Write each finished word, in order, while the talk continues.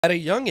At a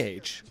young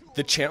age,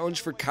 the challenge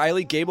for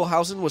Kylie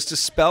Giebelhausen was to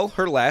spell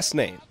her last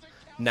name.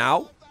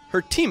 Now,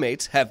 her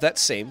teammates have that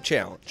same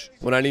challenge.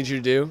 What I need you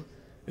to do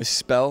is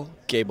spell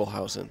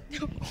Giebelhausen.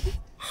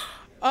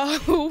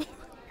 Oh,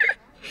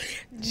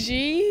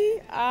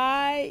 G-I-E-L.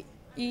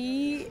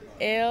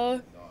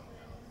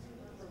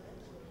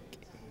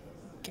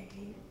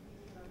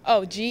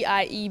 Oh,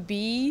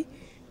 Giebelhouse.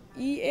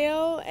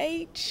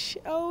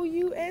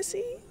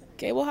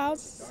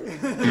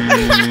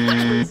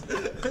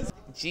 Giebelhausen.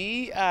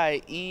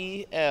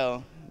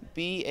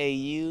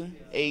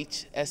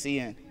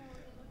 Gielbausen.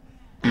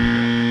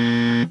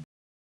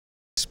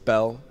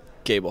 Spell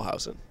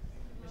Giebelhausen.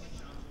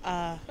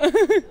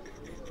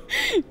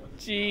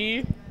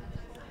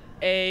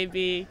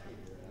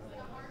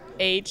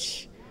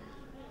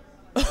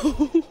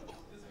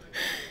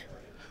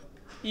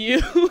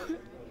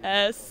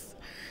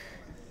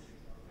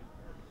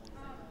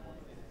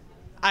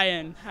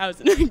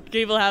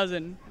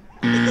 Giebelhausen.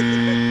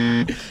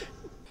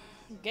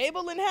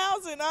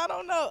 Giebelhausen, I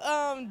don't know.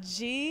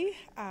 Giebelhausen.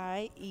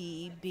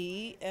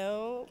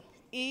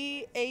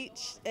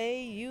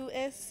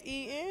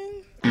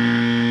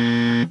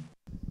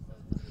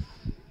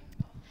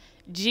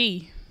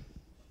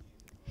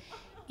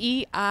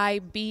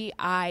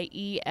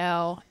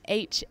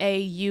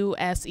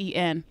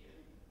 Giebelhausen.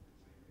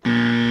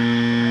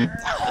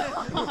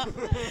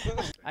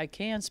 I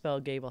can spell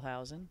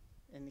Giebelhausen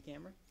in the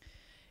camera.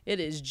 It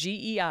is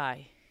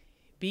Giebelhausen.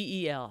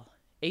 Giebelhausen.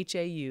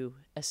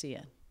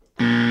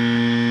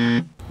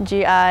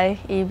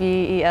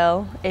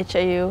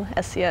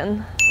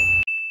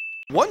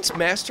 Once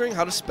mastering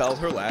how to spell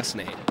her last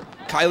name,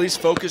 Kylie's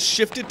focus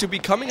shifted to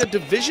becoming a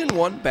Division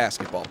I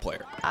basketball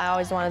player. I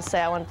always wanted to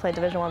say I wanted to play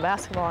Division I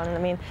basketball, and I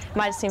mean, it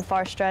might seem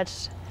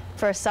far-stretched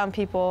for some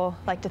people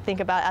like to think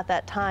about at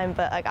that time,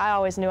 but like I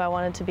always knew I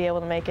wanted to be able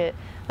to make it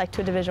like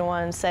to a Division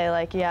I and say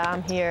like, yeah,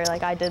 I'm here,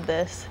 like I did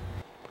this.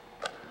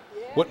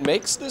 What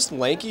makes this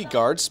lanky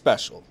guard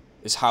special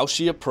is how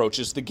she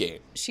approaches the game.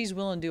 She's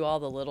willing to do all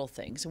the little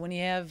things. And when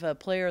you have a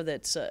player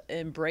that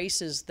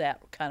embraces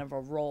that kind of a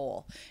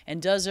role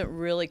and doesn't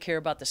really care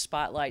about the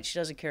spotlight, she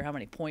doesn't care how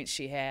many points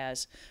she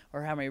has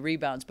or how many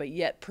rebounds, but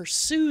yet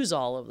pursues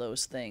all of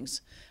those things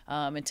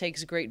and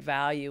takes great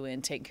value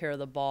in taking care of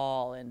the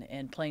ball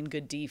and playing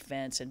good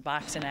defense and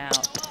boxing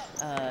out,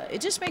 it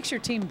just makes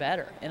your team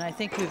better. And I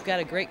think we've got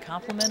a great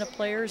complement of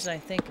players, and I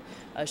think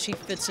she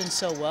fits in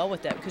so well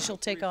with that because she'll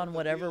take on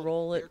whatever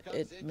role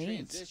it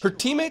means. Her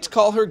teammates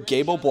call her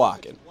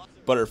Giebelhausen,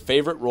 but her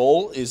favorite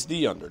role is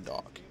the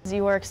underdog.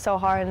 You work so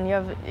hard, and you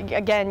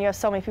have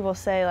so many people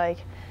say like,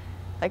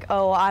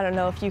 oh, I don't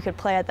know if you could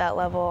play at that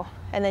level.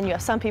 And then you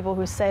have some people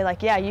who say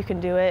like, yeah, you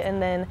can do it.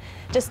 And then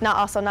just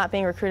not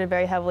being recruited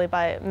very heavily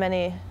by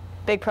many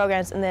big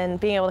programs, and then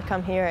being able to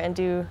come here and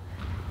do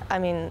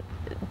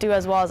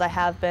as well as I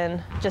have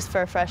been just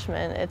for a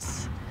freshman.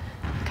 It's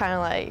kind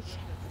of like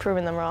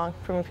proving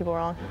people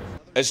wrong.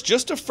 As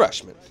just a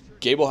freshman,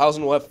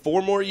 Giebelhausen will have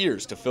 4 more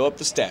years to fill up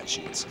the stat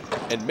sheets,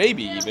 and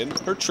maybe even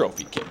her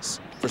trophy case.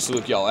 For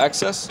Saluki All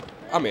Access,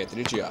 I'm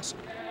Anthony Giase.